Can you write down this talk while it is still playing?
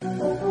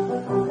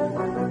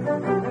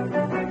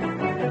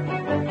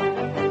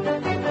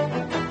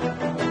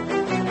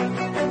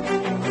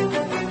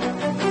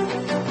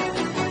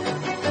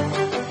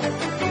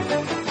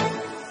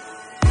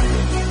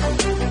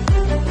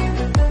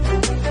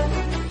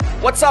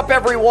What's up,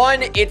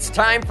 everyone? It's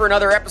time for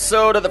another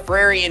episode of the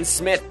Frary and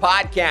Smith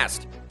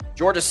podcast.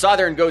 Georgia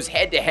Southern goes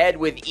head-to-head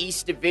with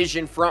East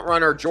Division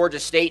frontrunner Georgia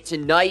State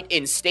tonight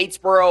in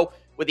Statesboro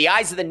with the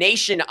eyes of the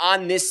nation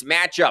on this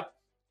matchup.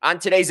 On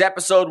today's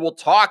episode, we'll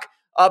talk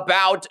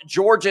about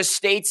Georgia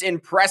State's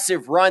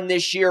impressive run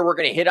this year. We're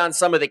going to hit on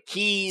some of the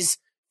keys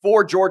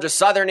for Georgia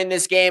Southern in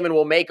this game, and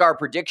we'll make our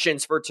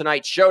predictions for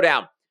tonight's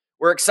showdown.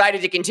 We're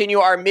excited to continue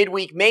our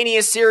Midweek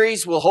Mania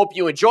series. We'll hope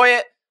you enjoy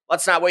it.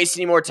 Let's not waste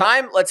any more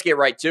time. Let's get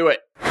right to it.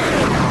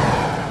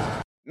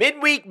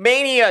 Midweek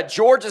Mania,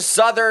 Georgia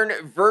Southern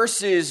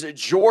versus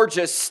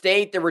Georgia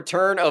State, the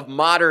return of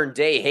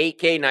modern-day hate,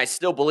 Kate, and I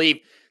still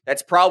believe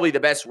that's probably the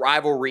best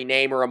rivalry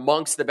name or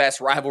amongst the best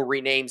rivalry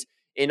names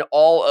in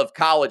all of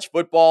college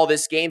football.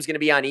 This game's going to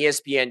be on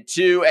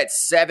ESPN2 at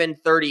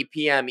 7:30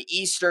 p.m.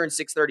 Eastern,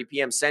 6:30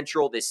 p.m.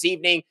 Central this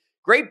evening.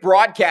 Great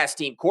broadcast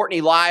team.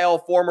 Courtney Lyle,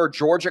 former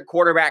Georgia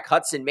quarterback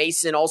Hudson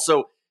Mason,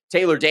 also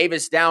Taylor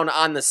Davis down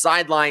on the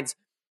sidelines.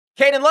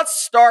 Caden, let's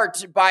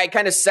start by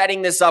kind of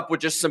setting this up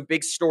with just some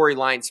big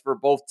storylines for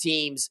both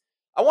teams.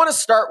 I want to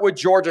start with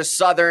Georgia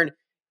Southern.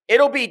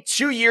 It'll be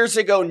 2 years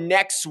ago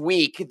next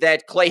week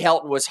that Clay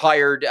Helton was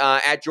hired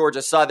at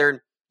Georgia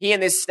Southern. He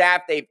and his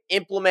staff, they've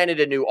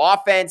implemented a new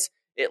offense.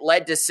 It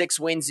led to 6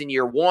 wins in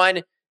year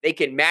one. They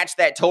can match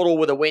that total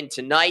with a win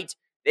tonight.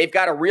 They've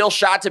got a real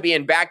shot to be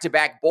in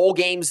back-to-back bowl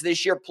games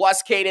this year.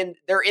 Plus, Caden,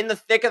 they're in the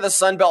thick of the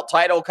Sun Belt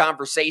title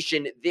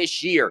conversation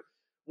this year.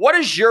 What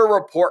does your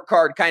report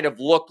card kind of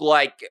look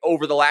like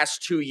over the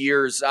last 2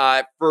 years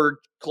for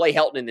Clay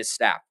Helton and his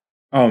staff?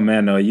 Oh,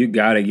 man, no, you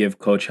got to give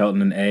Coach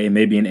Helton an A,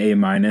 maybe an A-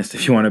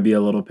 if you want to be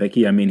a little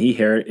picky. I mean, he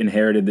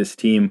inherited this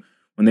team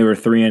when they were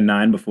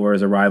 3-9 before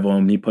his arrival,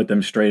 and he put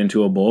them straight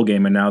into a bowl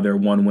game, and now they're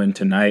 1 win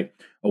tonight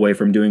away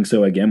from doing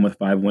so again with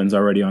 5 wins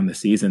already on the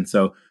season.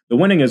 So the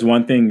winning is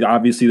one thing.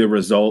 Obviously, the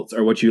results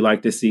are what you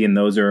like to see, and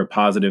those are a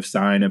positive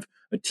sign of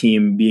a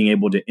team being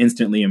able to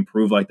instantly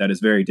improve like that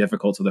is very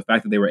difficult. So the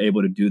fact that they were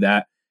able to do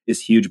that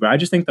is huge. But I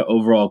just think the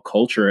overall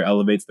culture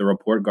elevates the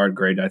report card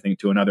grade, I think,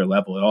 to another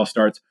level. It all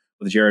starts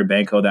with Jared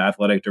Banco, the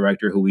athletic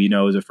director, who we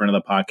know is a friend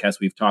of the podcast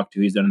we've talked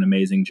to. He's done an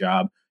amazing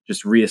job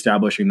just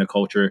reestablishing the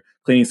culture,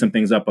 cleaning some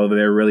things up over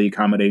there, really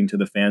accommodating to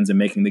the fans and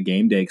making the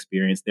game day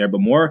experience there.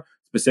 But more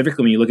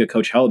specifically, when you look at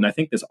Coach Helton, I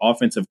think this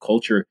offensive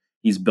culture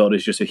he's built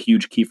is just a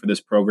huge key for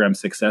this program's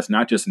success,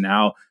 not just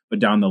now, but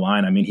down the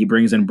line. I mean, he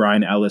brings in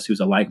Brian Ellis,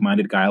 who's a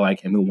like-minded guy like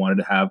him who wanted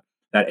to have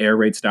that air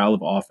raid style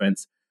of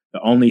offense.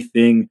 The only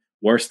thing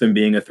worse than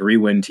being a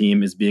 3-win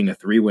team is being a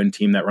 3-win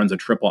team that runs a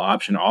triple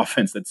option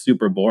offense that's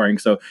super boring.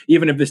 So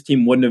even if this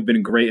team wouldn't have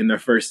been great in their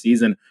first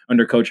season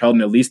under Coach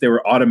Helton, at least they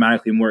were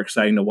automatically more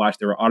exciting to watch.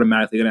 They were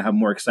automatically going to have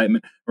more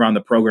excitement around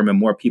the program and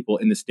more people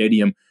in the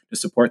stadium to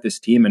support this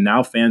team. And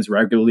now fans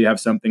regularly have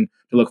something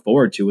to look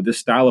forward to. With this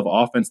style of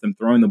offense, them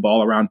throwing the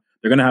ball around,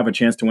 they're going to have a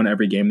chance to win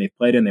every game they've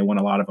played in. They won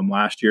a lot of them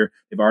last year.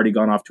 They've already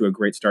gone off to a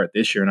great start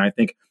this year. And I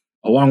think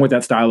along with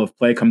that style of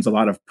play comes a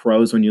lot of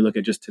pros when you look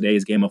at just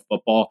today's game of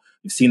football.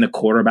 You've seen the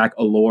quarterback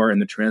allure in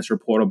the transfer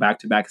portal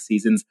back-to-back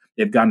seasons.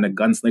 They've gotten a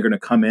gunslinger to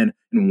come in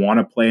and want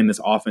to play in this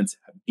offense,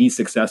 be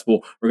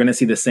successful. We're going to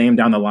see the same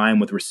down the line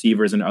with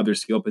receivers and other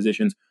skill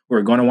positions who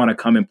are going to want to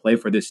come and play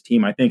for this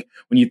team. I think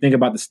when you think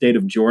about the state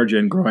of Georgia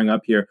and growing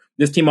up here,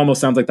 this team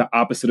almost sounds like the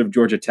opposite of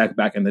Georgia Tech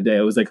back in the day.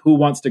 It was like, who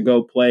wants to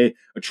go play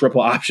a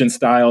triple option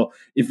style?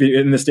 If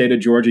you're in the state of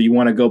Georgia, you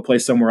want to go play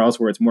somewhere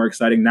else where it's more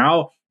exciting.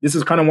 Now, this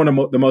is kind of one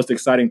of the most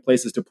exciting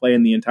places to play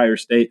in the entire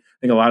state.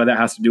 I think a lot of that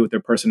has to do with their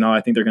personnel.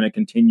 I think they're going to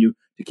continue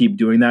to keep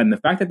doing that. And the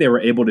fact that they were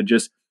able to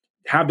just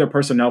have their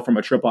personnel from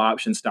a triple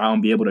option style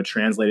and be able to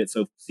translate it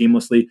so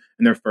seamlessly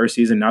in their first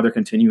season, now they're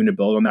continuing to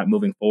build on that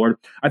moving forward.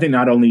 I think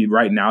not only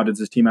right now does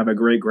this team have a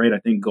great grade, I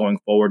think going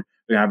forward,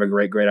 they're going to have a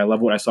great grade. I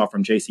love what I saw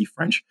from JC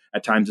French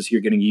at times this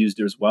year getting used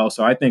as well.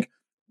 So I think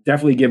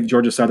definitely give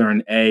Georgia Southern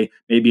an A,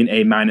 maybe an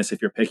A-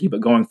 if you're picky.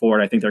 But going forward,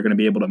 I think they're going to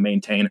be able to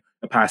maintain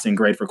a passing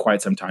grade for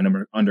quite some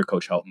time under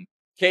Coach Helton.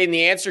 Caden,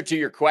 the answer to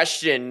your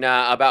question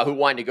about who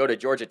wanted to go to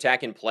Georgia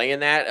Tech and play in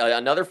that,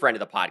 another friend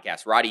of the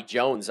podcast, Roddy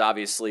Jones,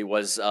 obviously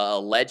was a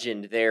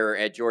legend there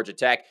at Georgia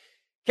Tech.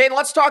 Caden,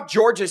 let's talk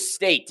Georgia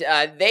State.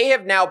 They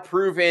have now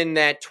proven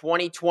that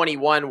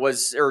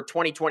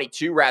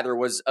 2022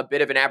 was a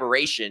bit of an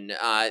aberration.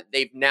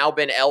 They've now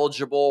been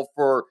eligible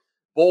for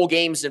bowl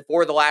games in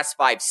 4 of the last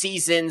 5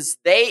 seasons.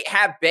 They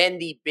have been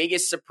the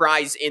biggest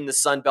surprise in the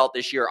Sun Belt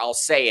this year. I'll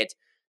say it.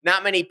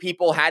 Not many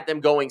people had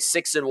them going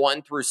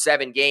 6-1 through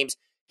 7 games.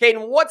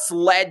 Caden, what's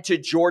led to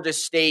Georgia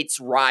State's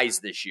rise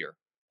this year?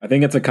 I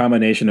think it's a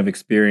combination of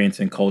experience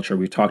and culture.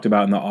 We've talked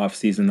about in the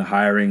offseason the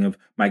hiring of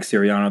Mike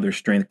Sirianno, their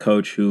strength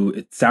coach, who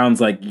it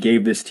sounds like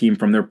gave this team,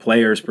 from their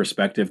players'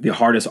 perspective, the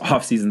hardest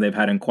offseason they've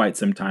had in quite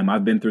some time.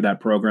 I've been through that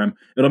program.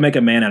 It'll make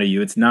a man out of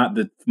you. It's not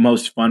the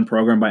most fun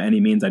program by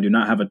any means. I do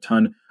not have a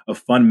ton of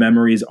fun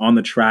memories on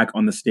the track,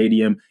 on the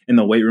stadium, in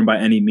the weight room by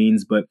any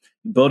means, but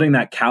building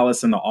that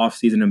callus in the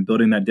offseason and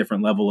building that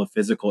different level of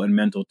physical and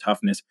mental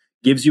toughness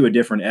gives you a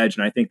different edge.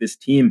 And I think this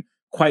team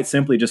quite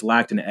simply just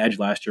lacked an edge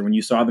last year. When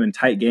you saw them in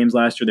tight games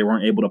last year, they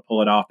weren't able to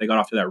pull it off. They got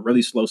off to that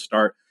really slow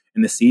start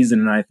in the season.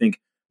 And I think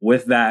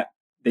with that,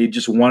 they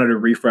just wanted to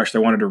refresh, they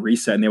wanted to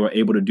reset, and they were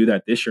able to do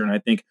that this year. And I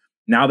think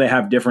now they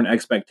have different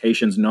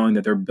expectations, knowing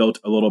that they're built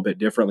a little bit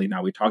differently.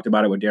 Now, we talked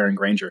about it with Darren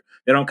Granger.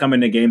 They don't come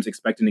into games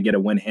expecting to get a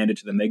win handed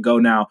to them. They go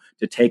now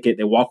to take it.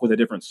 They walk with a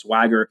different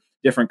swagger,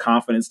 different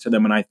confidence to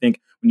them. And I think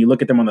when you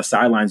look at them on the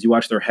sidelines, you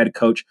watch their head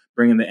coach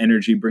bringing the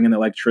energy, bringing the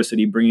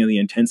electricity, bringing the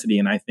intensity.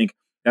 And I think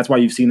that's why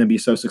you've seen them be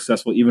so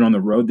successful, even on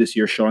the road this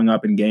year, showing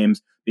up in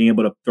games, being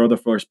able to throw the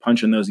first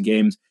punch in those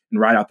games and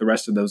ride out the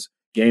rest of those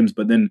games.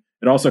 But then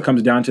it also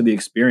comes down to the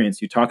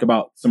experience. You talk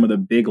about some of the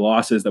big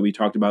losses that we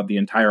talked about the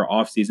entire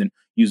offseason.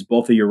 Use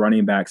both of your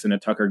running backs in a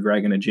Tucker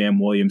Gregg and a Jam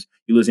Williams.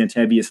 You lose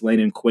Antavius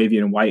Lane and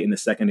Quavian White in the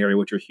secondary,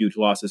 which are huge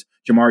losses.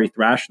 Jamari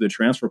Thrash to the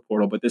transfer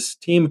portal. But this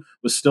team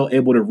was still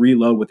able to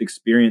reload with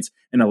experience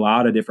in a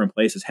lot of different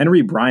places.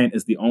 Henry Bryant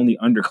is the only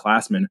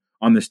underclassman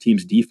on this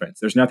team's defense.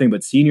 There's nothing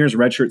but seniors,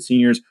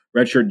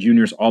 redshirt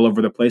juniors all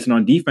over the place. And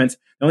on defense,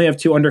 they only have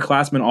 2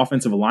 underclassmen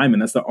offensive linemen.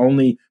 That's the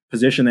only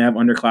position they have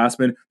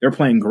underclassmen. They're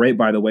playing great,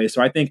 by the way.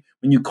 So I think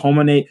when you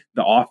culminate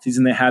the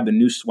offseason they have, the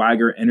new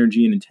swagger,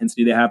 energy, and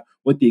intensity they have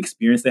with the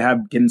experience they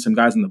have, getting some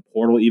guys in the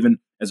portal even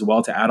as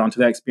well to add on to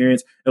that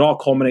experience, it all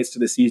culminates to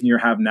the season you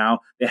have now.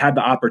 They had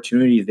the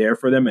opportunity there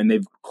for them, and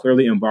they've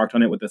clearly embarked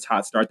on it with this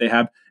hot start they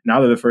have.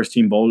 Now they're the first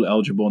team bowl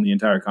eligible in the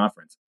entire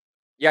conference.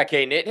 Yeah,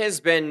 Caden, it has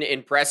been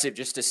impressive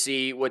just to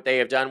see what they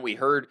have done. We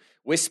heard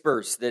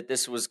whispers that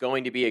this was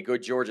going to be a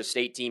good Georgia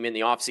State team in the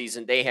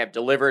offseason. They have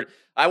delivered.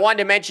 I wanted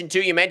to mention, too,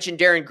 you mentioned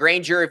Darren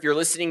Granger. If you're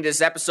listening to this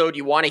episode,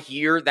 you want to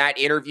hear that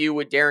interview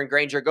with Darren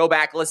Granger, go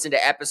back, listen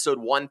to episode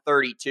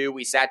 132.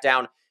 We sat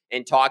down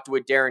and talked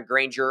with Darren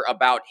Granger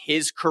about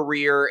his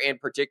career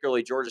and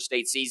particularly Georgia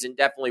State season.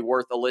 Definitely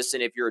worth a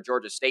listen if you're a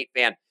Georgia State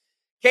fan.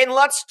 Caden,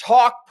 let's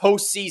talk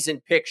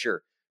postseason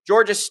picture.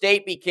 Georgia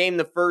State became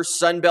the first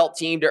Sun Belt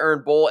team to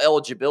earn bowl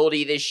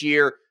eligibility this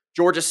year.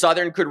 Georgia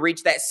Southern could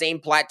reach that same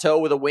plateau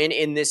with a win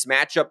in this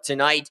matchup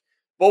tonight.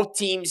 Both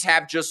teams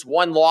have just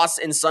one loss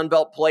in Sun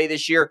Belt play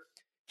this year.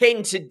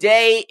 Caden,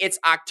 today it's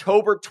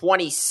October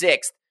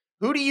 26th.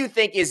 Who do you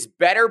think is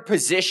better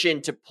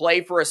positioned to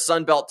play for a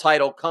Sun Belt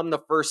title come the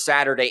first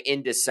Saturday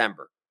in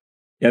December?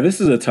 Yeah,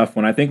 this is a tough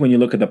one. I think when you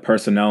look at the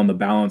personnel and the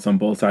balance on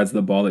both sides of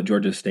the ball that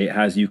Georgia State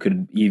has, you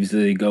could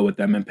easily go with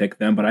them and pick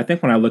them. But I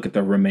think when I look at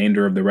the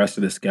remainder of the rest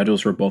of the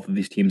schedules for both of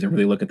these teams and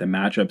really look at the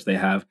matchups they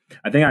have,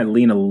 I think I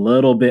lean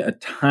a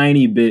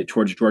tiny bit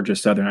towards Georgia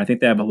Southern. I think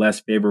they have a less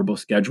favorable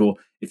schedule.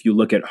 If you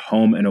look at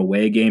home and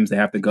away games, they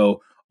have to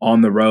go on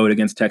the road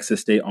against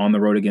Texas State, on the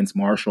road against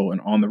Marshall,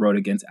 and on the road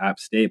against App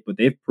State. But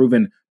they've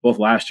proven both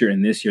last year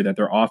and this year that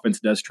their offense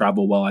does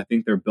travel well. I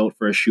think they're built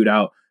for a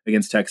shootout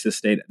against Texas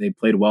State. They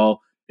played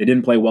well. They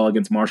didn't play well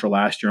against Marshall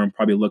last year and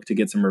probably look to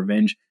get some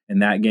revenge in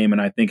that game.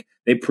 And I think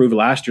they proved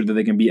last year that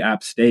they can beat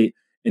App State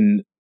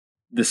in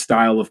the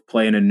style of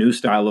play and a new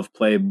style of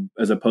play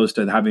as opposed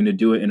to having to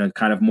do it in a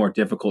kind of more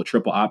difficult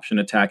triple option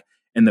attack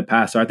in the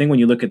past. So I think when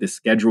you look at the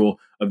schedule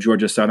of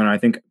Georgia Southern, I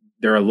think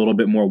they're a little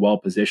bit more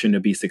well-positioned to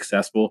be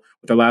successful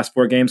with their last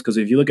 4 games. Because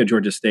if you look at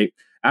Georgia State,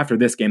 after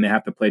this game, they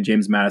have to play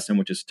James Madison,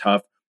 which is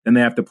tough. Then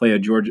they have to play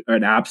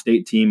an App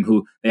State team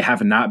who they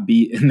have not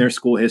beat in their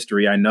school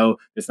history. I know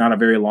it's not a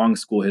very long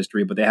school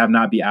history, but they have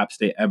not beat App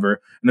State ever.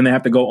 And then they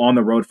have to go on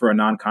the road for a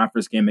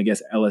non-conference game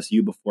against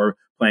LSU before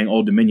playing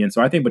Old Dominion. So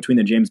I think between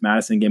the James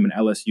Madison game and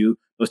LSU,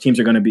 those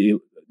teams are going to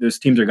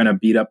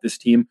beat up this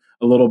team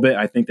a little bit.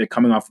 I think they're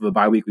coming off of a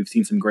bye week. We've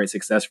seen some great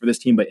success for this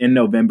team, but in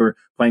November,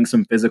 playing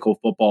some physical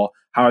football,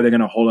 how are they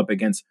going to hold up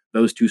against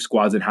those 2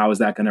 squads, and how is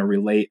that going to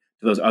relate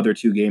to those other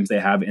 2 games they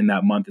have in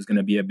that month is going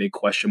to be a big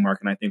question mark.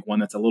 And I think one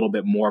that's a little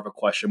bit more of a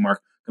question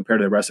mark compared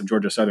to the rest of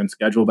Georgia Southern's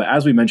schedule. But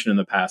as we mentioned in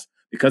the past,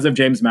 because of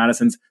James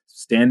Madison's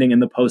standing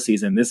in the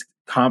postseason, this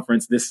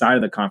conference, this side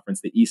of the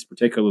conference, the East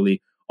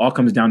particularly, all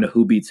comes down to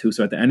who beats who.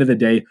 So at the end of the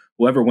day,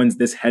 whoever wins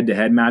this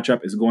head-to-head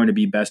matchup is going to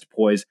be best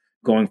poised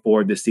going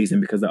forward this season,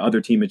 because the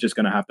other team is just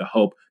going to have to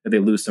hope that they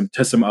lose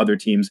to some other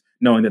teams,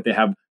 knowing that they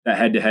have that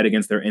head-to-head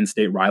against their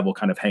in-state rival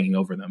kind of hanging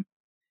over them.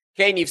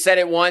 Caden, you've said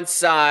it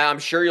once. I'm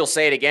sure you'll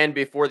say it again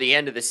before the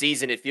end of the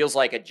season. It feels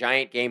like a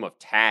giant game of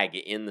tag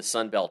in the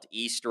Sun Belt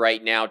East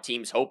right now.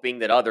 Teams hoping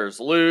that others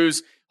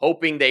lose,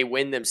 hoping they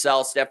win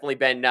themselves. Definitely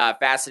been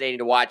fascinating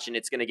to watch, and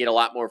it's going to get a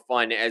lot more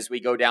fun as we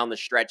go down the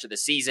stretch of the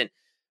season.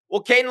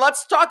 Well, Caden,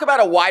 let's talk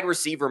about a wide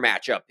receiver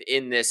matchup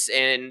in this,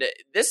 and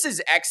this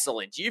is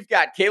excellent. You've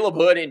got Caleb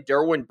Hood and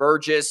Derwin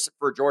Burgess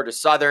for Georgia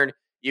Southern.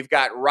 You've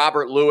got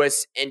Robert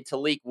Lewis and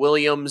Talik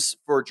Williams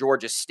for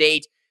Georgia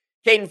State.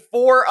 Caden,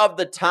 4 of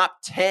the top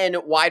 10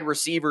 wide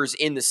receivers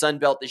in the Sun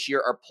Belt this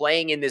year are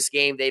playing in this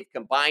game. They've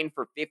combined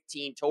for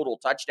 15 total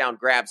touchdown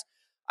grabs.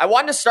 I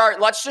wanted to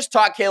start, let's just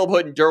talk Caleb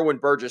Hood and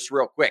Derwin Burgess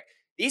real quick.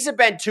 These have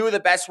been 2 of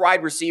the best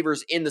wide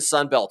receivers in the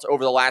Sun Belt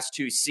over the last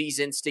 2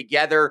 seasons.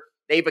 Together,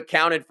 they've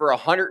accounted for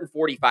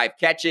 145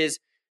 catches,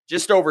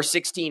 just over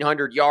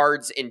 1,600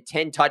 yards, and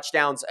 10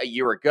 touchdowns a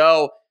year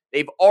ago.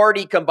 They've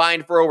already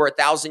combined for over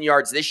 1,000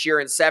 yards this year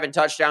and 7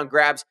 touchdown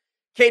grabs.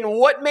 Caden,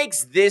 what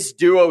makes this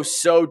duo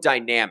so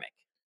dynamic?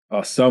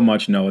 Oh, so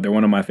much no. They're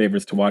one of my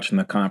favorites to watch in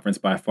the conference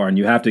by far. And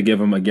you have to give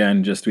them,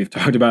 again, just we've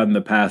talked about it in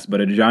the past,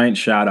 but a giant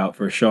shout out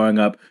for showing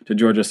up to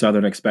Georgia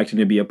Southern expecting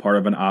to be a part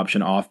of an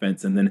option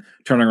offense and then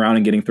turning around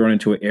and getting thrown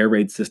into an air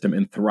raid system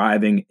and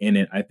thriving in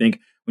it. I think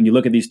when you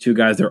look at these two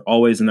guys, they're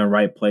always in the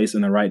right place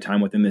in the right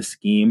time within this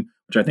scheme,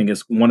 which I think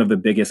is one of the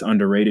biggest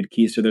underrated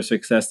keys to their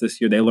success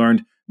this year. They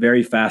learned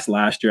very fast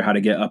last year how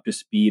to get up to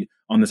speed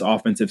on this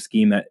offensive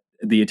scheme, that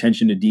the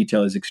attention to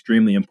detail is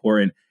extremely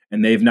important.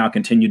 And they've now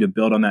continued to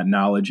build on that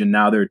knowledge. And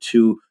now there are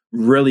two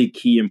really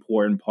key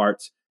important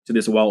parts to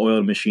this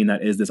well-oiled machine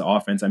that is this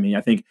offense. I mean,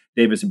 I think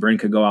Davis Brin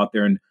could go out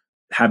there and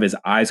have his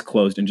eyes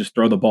closed and just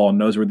throw the ball and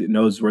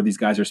knows where these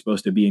guys are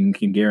supposed to be and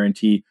can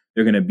guarantee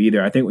they're going to be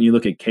there. I think when you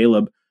look at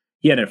Caleb,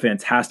 he had a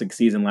fantastic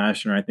season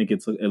last year. And I think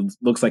it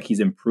looks like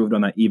he's improved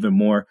on that even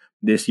more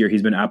this year.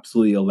 He's been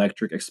absolutely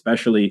electric,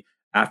 especially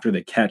after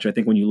the catch. I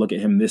think when you look at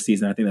him this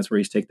season, I think that's where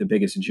he's taken the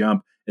biggest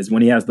jump, is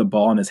when he has the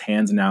ball in his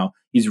hands now.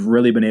 He's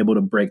really been able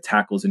to break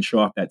tackles and show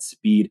off that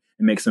speed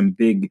and make some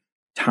big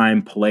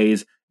time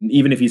plays. And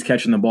even if he's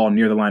catching the ball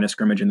near the line of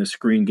scrimmage in the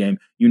screen game,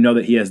 you know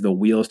that he has the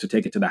wheels to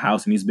take it to the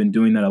house, and he's been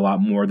doing that a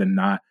lot more than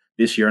not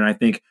this year. And I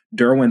think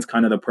Derwin's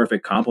kind of the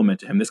perfect complement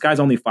to him. This guy's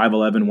only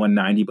 5'11",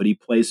 190, but he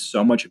plays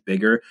so much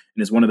bigger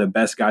and is one of the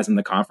best guys in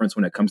the conference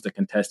when it comes to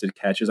contested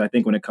catches. I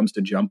think when it comes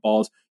to jump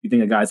balls, you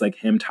think of guys like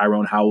him,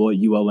 Tyrone Howell at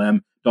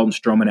ULM, Dalton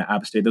Stroman at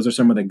App State. Those are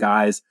some of the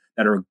guys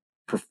that are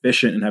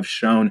proficient and have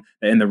shown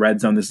that in the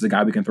red zone, this is a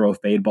guy we can throw a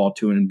fade ball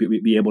to and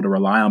be able to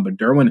rely on. But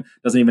Derwin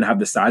doesn't even have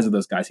the size of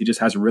those guys. He just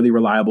has really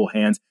reliable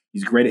hands.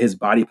 He's great at his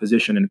body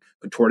position and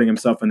contorting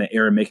himself in the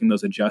air and making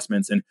those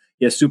adjustments. And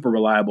he has super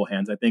reliable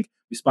hands. I think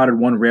we spotted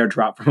one rare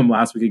drop from him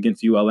last week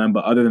against ULM.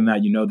 But other than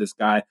that, you know this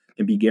guy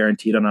can be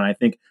guaranteed on. And I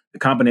think the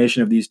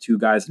combination of these two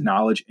guys'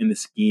 knowledge in the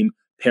scheme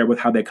paired with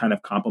how they kind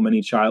of complement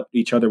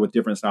each other with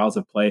different styles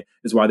of play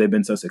is why they've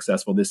been so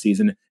successful this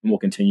season and will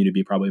continue to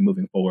be probably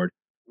moving forward.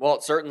 Well,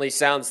 it certainly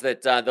sounds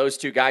that those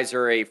two guys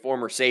are a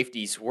former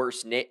safety's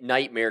worst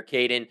nightmare,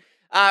 Caden.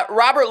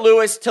 Robert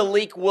Lewis,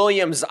 Talik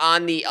Williams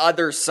on the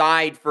other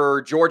side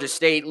for Georgia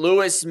State.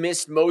 Lewis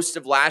missed most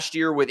of last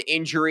year with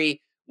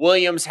injury.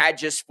 Williams had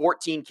just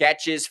 14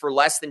 catches for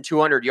less than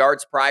 200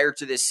 yards prior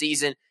to this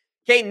season.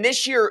 Caden,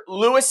 this year,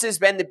 Lewis has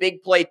been the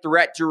big play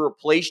threat to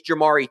replace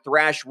Jamari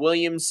Thrash.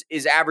 Williams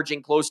is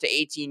averaging close to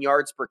 18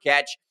 yards per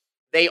catch.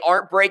 They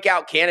aren't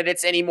breakout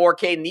candidates anymore,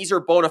 Caden. These are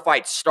bona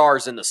fide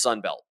stars in the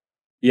Sun Belt.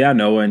 Yeah,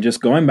 no, and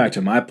just going back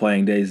to my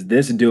playing days,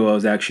 this duo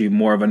is actually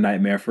more of a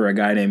nightmare for a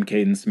guy named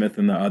Caden Smith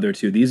than the other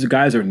two. These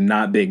guys are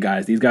not big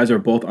guys. These guys are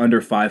both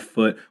under 5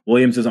 foot.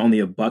 Williams is only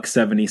a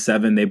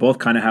 $177. They both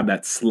kind of have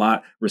that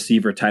slot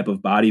receiver type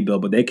of body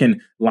build, but they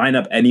can line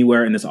up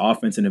anywhere in this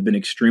offense and have been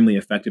extremely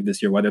effective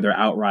this year, whether they're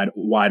outright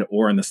wide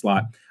or in the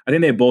slot. I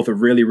think they both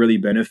really, really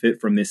benefit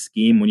from this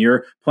scheme. When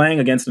you're playing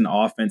against an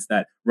offense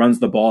that runs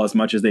the ball as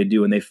much as they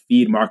do and they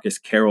feed Marcus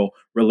Carroll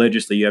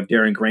religiously, you have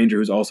Darren Granger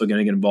who's also going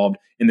to get involved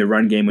in the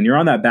run game. When you're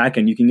on that back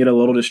end, you can get a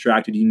little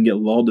distracted. You can get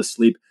lulled to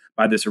sleep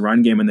by this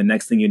run game. And the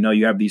next thing you know,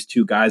 you have these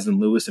two guys in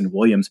Lewis and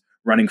Williams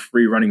running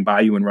free, running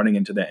by you and running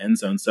into the end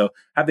zone. So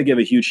I have to give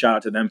a huge shout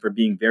out to them for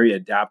being very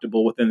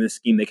adaptable within this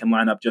scheme. They can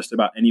line up just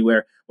about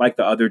anywhere. Like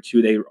the other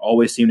two, they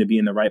always seem to be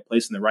in the right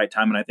place in the right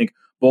time. And I think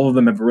both of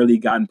them have really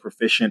gotten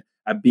proficient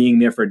at being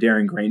there for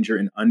Darren Granger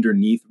in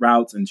underneath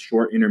routes and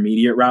short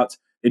intermediate routes.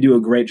 They do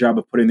a great job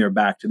of putting their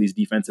back to these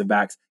defensive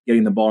backs,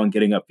 getting the ball and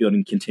getting upfield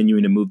and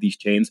continuing to move these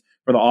chains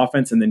for the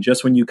offense. And then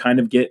just when you kind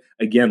of get,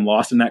 again,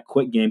 lost in that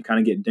quick game, kind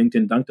of get dinked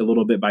and dunked a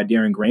little bit by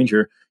Darren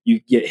Granger, you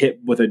get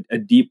hit with a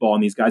deep ball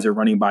and these guys are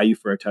running by you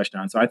for a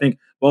touchdown. So I think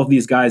both of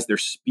these guys, their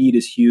speed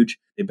is huge.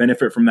 They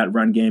benefit from that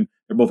run game.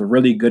 They're both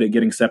really good at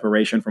getting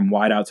separation from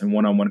wideouts and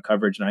one-on-one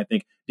coverage. And I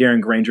think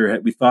Darren Granger,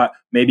 we thought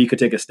maybe he could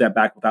take a step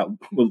back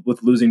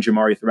with losing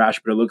Jamari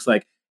Thrash, but it looks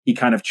like he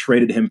kind of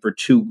traded him for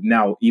two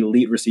now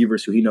elite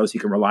receivers who he knows he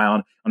can rely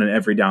on an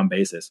every down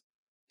basis.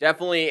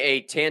 Definitely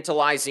a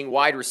tantalizing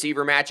wide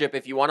receiver matchup.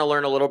 If you want to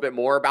learn a little bit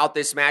more about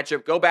this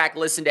matchup, go back,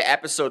 listen to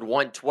episode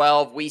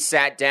 112. We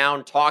sat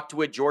down, talked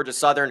with Georgia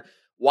Southern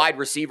wide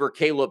receiver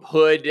Caleb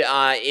Hood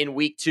in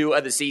week 2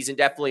 of the season.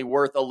 Definitely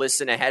worth a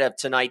listen ahead of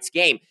tonight's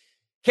game.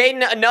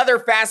 Caden, another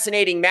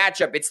fascinating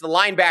matchup. It's the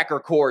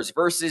linebacker cores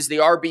versus the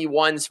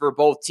RB1s for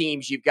both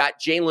teams. You've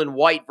got Jalen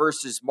White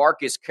versus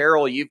Marcus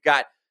Carroll. You've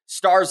got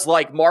stars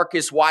like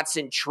Marcus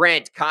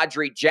Watson-Trent,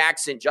 Kadri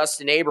Jackson,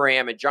 Justin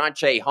Abraham, and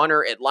Jonche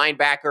Hunter at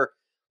linebacker.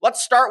 Let's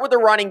start with the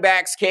running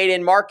backs,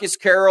 Caden. Marcus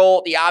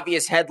Carroll, the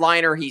obvious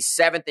headliner. He's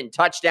 7th in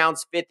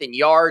touchdowns, 5th in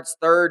yards,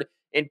 3rd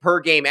in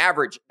per-game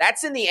average.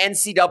 That's in the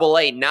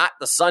NCAA, not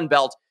the Sun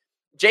Belt.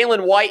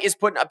 Jalen White is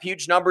putting up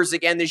huge numbers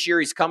again this year.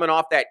 He's coming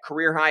off that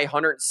career-high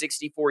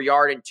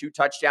 164-yard and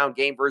 2-touchdown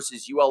game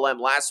versus ULM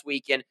last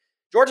week. And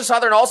Georgia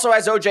Southern also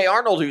has O.J.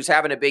 Arnold, who's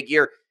having a big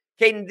year.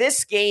 Caden,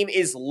 this game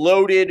is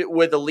loaded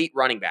with elite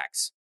running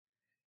backs.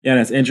 Yeah,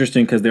 and it's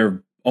interesting because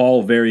they're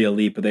all very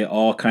elite, but they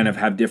all kind of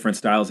have different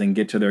styles and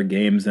get to their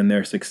games and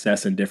their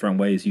success in different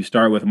ways. You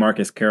start with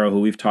Marcus Carroll,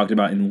 who we've talked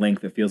about in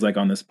length, it feels like,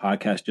 on this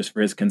podcast, just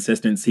for his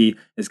consistency,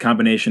 his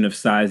combination of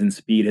size and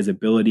speed, his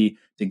ability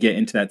to get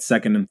into that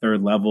second and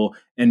third level,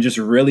 and just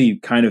really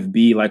kind of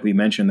be, like we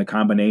mentioned, the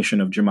combination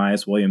of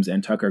Jemias Williams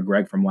and Tucker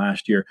Gregg from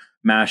last year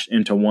mashed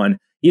into one.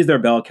 He's their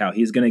bell cow.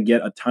 He's going to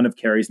get a ton of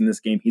carries in this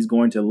game. He's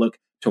going to look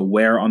to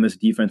wear on this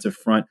defensive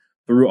front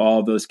through all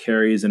of those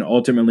carries. And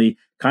ultimately,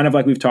 kind of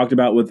like we've talked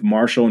about with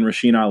Marshall and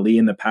Rasheen Ali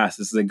in the past,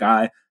 this is a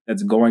guy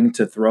that's going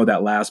to throw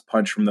that last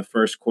punch from the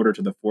first quarter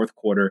to the fourth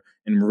quarter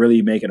and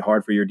really make it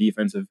hard for your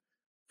defensive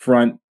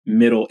front,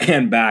 middle,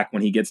 and back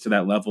when he gets to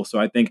that level. So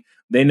I think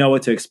they know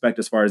what to expect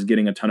as far as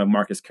getting a ton of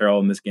Marcus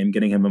Carroll in this game,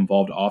 getting him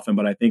involved often.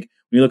 But I think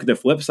when you look at the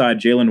flip side,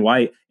 Jalen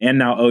White and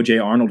now O.J.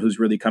 Arnold, who's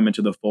really come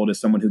into the fold as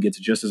someone who gets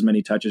just as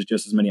many touches,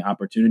 just as many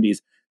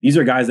opportunities. These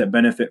are guys that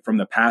benefit from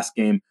the pass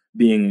game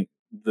being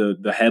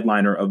the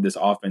headliner of this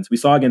offense. We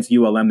saw against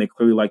ULM, they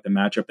clearly liked the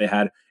matchup they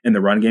had in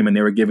the run game, and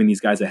they were giving these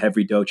guys a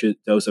heavy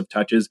dose of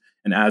touches.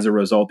 And as a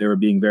result, they were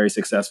being very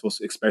successful,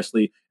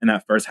 especially in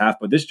that first half.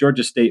 But this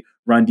Georgia State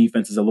run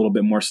defense is a little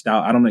bit more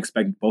stout. I don't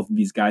expect both of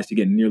these guys to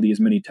get nearly as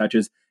many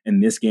touches in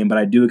this game, but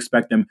I do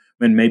expect them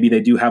when maybe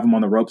they do have them on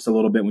the ropes a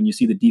little bit, when you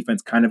see the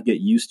defense kind of get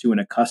used to and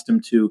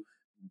accustomed to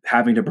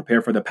having to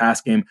prepare for the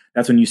pass game.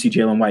 That's when you see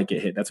Jalen White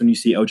get hit. That's when you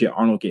see O.J.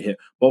 Arnold get hit.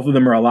 Both of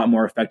them are a lot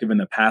more effective in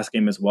the pass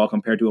game as well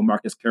compared to a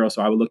Marcus Carroll.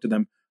 So I would look to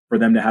them for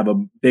them to have a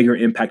bigger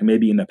impact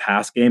maybe in the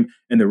pass game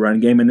and the run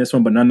game in this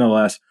one. But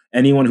nonetheless,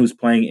 anyone who's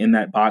playing in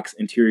that box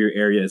interior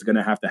area is going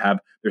to have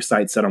their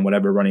sights set on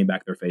whatever running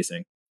back they're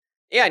facing.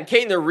 Yeah, and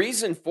Kane, the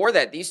reason for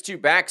that, these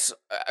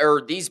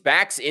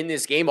backs in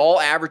this game, all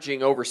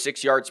averaging over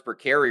 6 yards per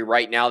carry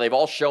right now. They've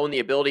all shown the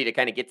ability to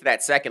kind of get to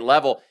that second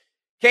level.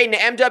 Caden,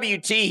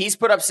 MWT, he's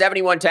put up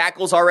 71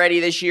 tackles already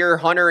this year.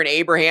 Hunter and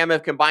Abraham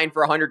have combined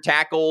for 100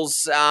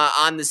 tackles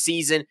on the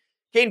season.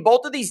 Caden,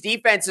 both of these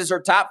defenses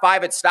are top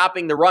 5 at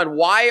stopping the run.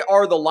 Why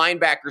are the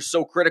linebackers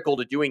so critical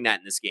to doing that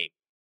in this game?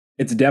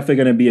 It's definitely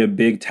going to be a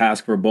big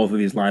task for both of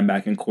these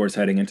linebacking cores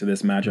heading into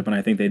this matchup, and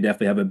I think they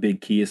definitely have a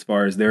big key as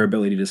far as their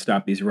ability to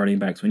stop these running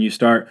backs. When you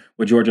start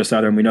with Georgia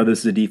Southern, we know this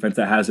is a defense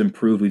that has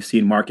improved. We've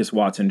seen Marcus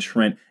Watson,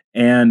 Trent,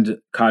 and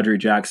Kadri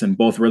Jackson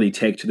both really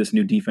take to this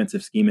new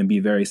defensive scheme and be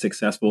very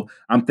successful.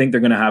 I think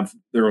they're going to have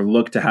or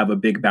look to have a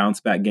big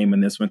bounce back game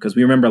in this one, because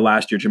we remember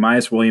last year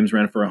Jemias Williams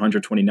ran for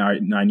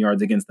 129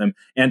 yards against them,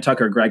 and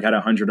Tucker Gregg had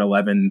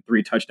 111,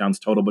 3 touchdowns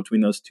total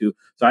between those two.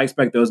 So I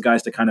expect those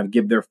guys to kind of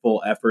give their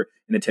full effort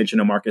and attention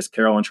to Marcus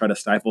Carroll and try to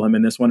stifle him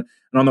in this one.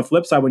 And on the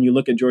flip side, when you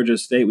look at Georgia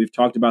State, we've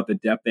talked about the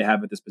depth they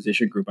have at this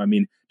position group. I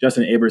mean,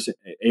 Justin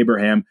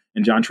Abraham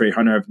and John Trey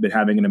Hunter have been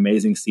having an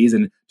amazing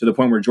season, to the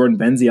point where Jordan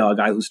Benziel, a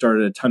guy who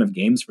started a ton of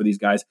games for these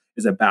guys,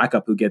 is a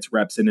backup who gets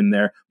reps in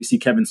there. We see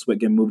Kevin Swick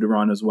get moved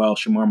around as well,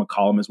 Shamar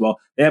McCollum as well.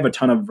 They have a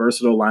ton of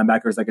versatile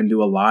linebackers that can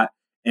do a lot.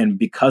 And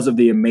because of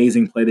the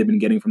amazing play they've been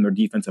getting from their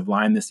defensive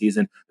line this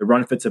season, the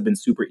run fits have been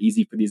super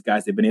easy for these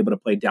guys. They've been able to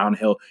play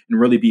downhill and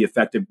really be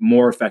effective,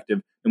 more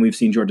effective than we've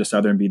seen Georgia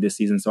Southern be this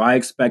season. So I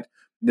expect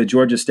the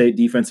Georgia State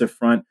defensive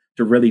front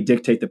to really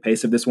dictate the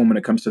pace of this one when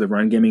it comes to the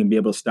run game and be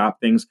able to stop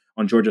things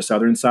on Georgia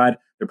Southern side.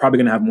 They're probably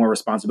going to have more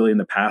responsibility in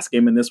the pass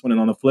game in this one.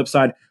 And on the flip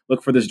side,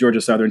 look for this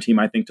Georgia Southern team,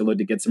 I think, to look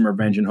to get some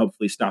revenge and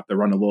hopefully stop the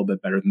run a little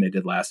bit better than they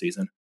did last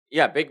season.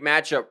 Yeah, big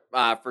matchup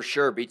for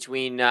sure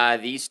between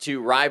these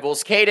two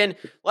rivals. Caden,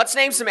 let's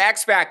name some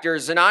X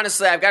factors. And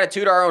honestly, I've got to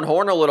toot our own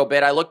horn a little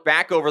bit. I look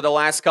back over the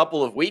last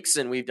couple of weeks,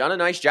 and we've done a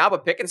nice job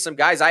of picking some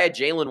guys. I had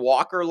Jalen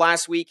Walker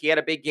last week. He had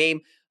a big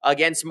game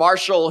against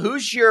Marshall.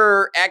 Who's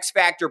your X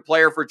factor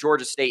player for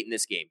Georgia State in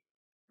this game?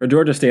 For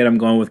Georgia State, I'm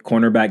going with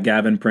cornerback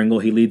Gavin Pringle.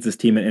 He leads this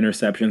team in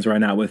interceptions right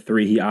now with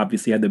 3. He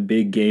obviously had the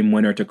big game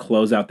winner to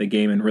close out the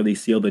game and really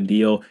seal the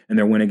deal in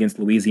their win against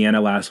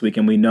Louisiana last week.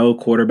 And we know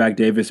quarterback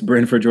Davis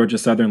Brin for Georgia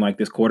Southern, like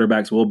this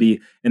quarterbacks will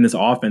be in this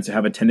offense, to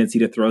have a tendency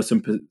to throw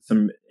some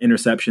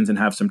interceptions and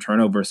have some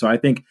turnover. So I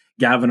think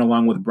Gavin,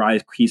 along with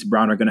Bryce Keese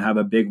Brown, are going to have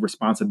a big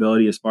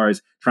responsibility as far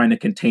as trying to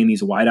contain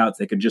these wideouts.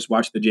 They could just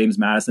watch the James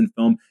Madison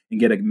film and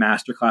get a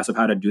masterclass of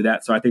how to do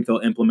that. So I think they'll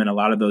implement a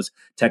lot of those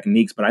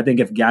techniques. But I think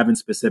if Gavin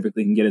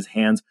specifically can get his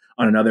hands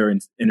on another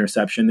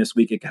interception this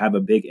week, it could have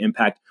a big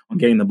impact on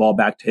getting the ball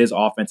back to his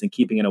offense and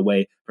keeping it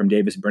away from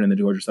Davis Brin and the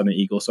Georgia Southern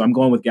Eagles. So I'm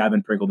going with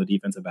Gavin Pringle, the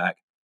defensive back.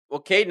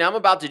 Well, Caden, I'm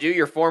about to do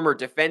your former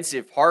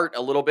defensive heart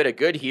a little bit of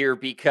good here,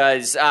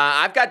 because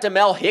I've got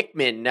Demel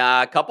Hickman.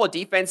 A couple of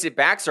defensive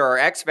backs are our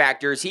X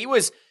factors. He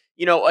was,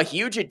 a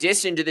huge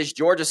addition to this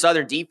Georgia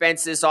Southern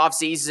defense this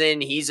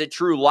offseason. He's a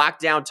true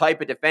lockdown type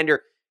of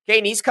defender.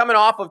 Caden, he's coming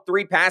off of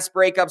 3 pass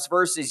breakups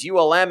versus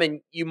ULM, and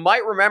you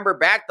might remember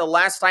back the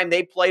last time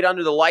they played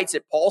under the lights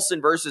at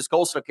Paulson versus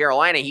Coastal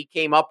Carolina, he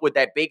came up with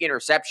that big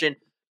interception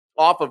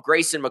off of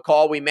Grayson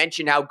McCall. We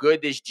mentioned how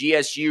good this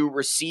GSU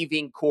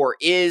receiving core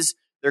is.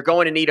 They're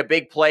going to need a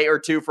big play or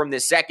two from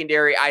this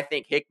secondary. I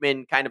think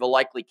Hickman kind of a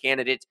likely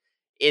candidate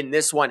in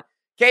this one.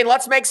 Kane,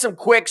 let's make some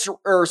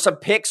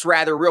picks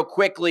real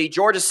quickly.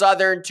 Georgia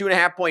Southern,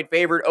 2.5 point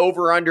favorite,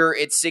 over under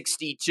at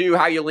 62.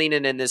 How you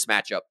leaning in this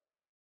matchup?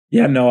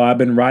 Yeah, no, I've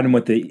been riding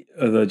with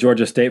the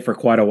Georgia State for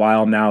quite a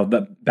while now.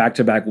 The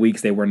back-to-back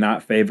weeks they were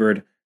not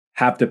favored.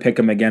 Have to pick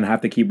them again.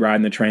 Have to keep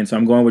riding the train. So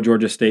I'm going with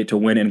Georgia State to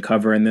win and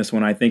cover in this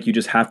one. I think you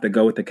just have to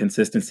go with the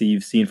consistency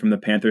you've seen from the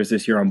Panthers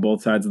this year on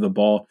both sides of the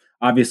ball.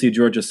 Obviously,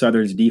 Georgia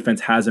Southern's defense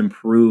has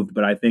improved,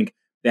 but I think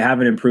they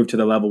haven't improved to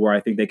the level where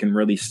I think they can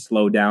really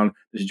slow down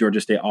this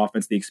Georgia State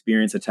offense, the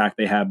experience attack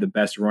they have, the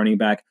best running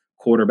back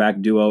quarterback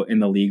duo in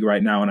the league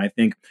right now. And I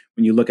think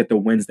when you look at the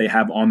wins they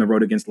have on the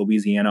road against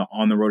Louisiana,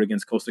 on the road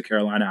against Coastal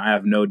Carolina, I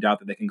have no doubt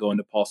that they can go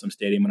into Paulson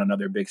Stadium on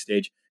another big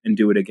stage and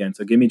do it again.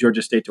 So give me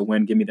Georgia State to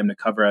win. Give me them to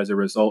cover as a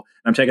result.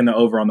 And I'm taking the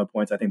over on the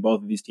points. I think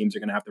both of these teams are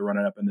going to have to run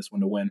it up in this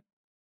one to win.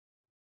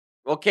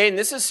 Well, Caden,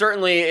 this is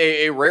certainly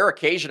a rare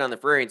occasion on the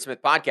Frary and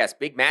Smith podcast.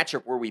 Big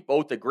matchup where we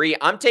both agree.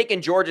 I'm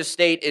taking Georgia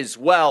State as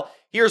well.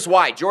 Here's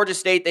why. Georgia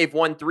State, they've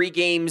won 3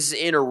 games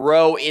in a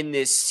row in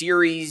this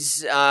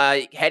series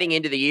heading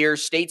into the year.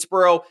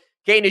 Statesboro,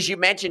 Caden, as you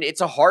mentioned,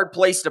 it's a hard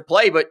place to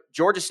play, but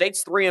Georgia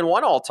State's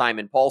 3-1 all time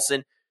in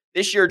Paulson.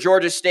 This year,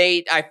 Georgia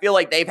State, I feel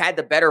like they've had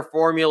the better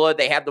formula.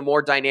 They have the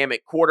more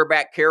dynamic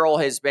quarterback. Carroll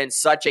has been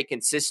such a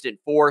consistent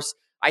force.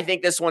 I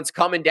think this one's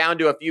coming down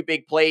to a few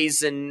big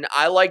plays, and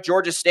I like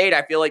Georgia State.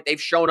 I feel like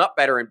they've shown up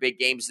better in big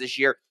games this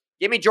year.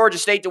 Give me Georgia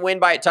State to win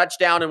by a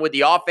touchdown, and with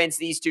the offense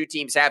these two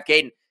teams have,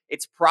 Caden,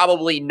 it's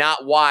probably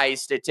not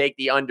wise to take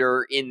the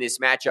under in this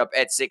matchup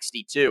at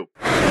 62.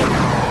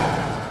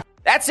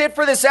 That's it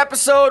for this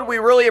episode. We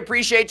really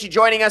appreciate you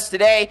joining us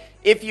today.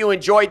 If you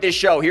enjoyed this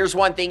show, here's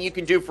one thing you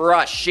can do for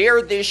us.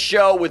 Share this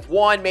show with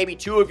 1, maybe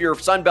 2 of your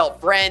Sunbelt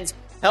friends.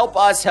 Help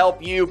us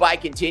help you by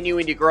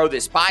continuing to grow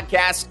this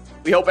podcast.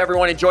 We hope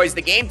everyone enjoys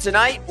the game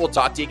tonight. We'll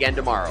talk to you again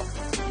tomorrow.